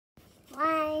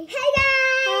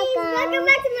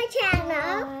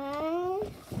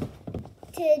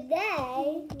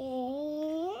today.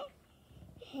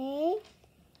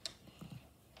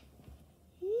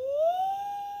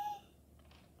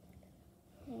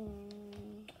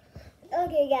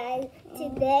 Okay, guys.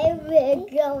 Today we're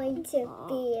going to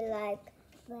be like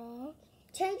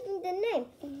changing the name.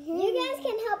 You guys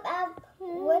can help out.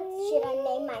 What should I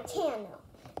name my channel?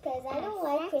 Because I don't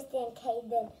like Christy and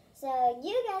Caden. So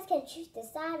you guys can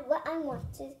decide what I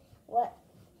want to, what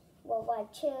I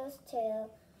choose to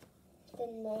the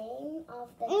name of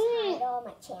the title of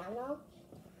my channel.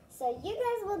 So you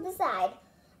guys will decide.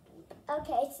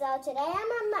 Okay, so today I'm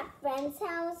at my friend's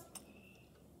house.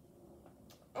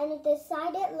 And I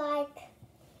decided like,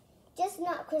 just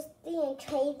not Christy and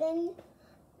Caden.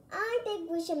 I think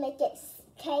we should make it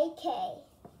KK.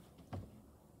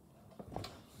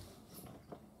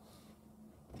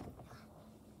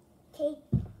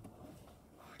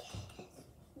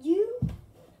 You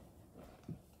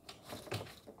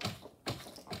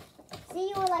see,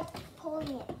 you were like pulling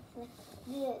it like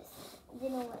this. You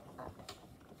know what?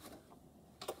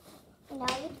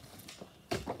 Now you.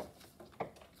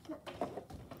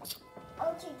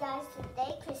 Okay, guys.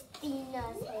 Today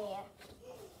Christina's here.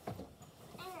 And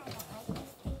I don't like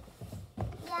Christy.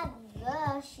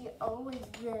 Yeah, she always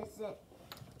does it.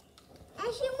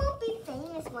 And she won't be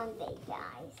famous one day,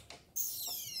 guys.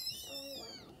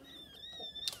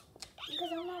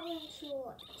 Because I'm not really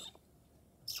sure.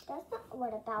 That's not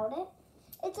what about it.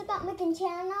 It's about making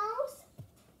channels.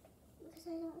 Because I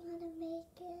don't want to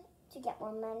make it. To get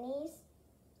more monies.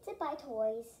 To buy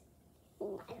toys. I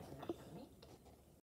don't know.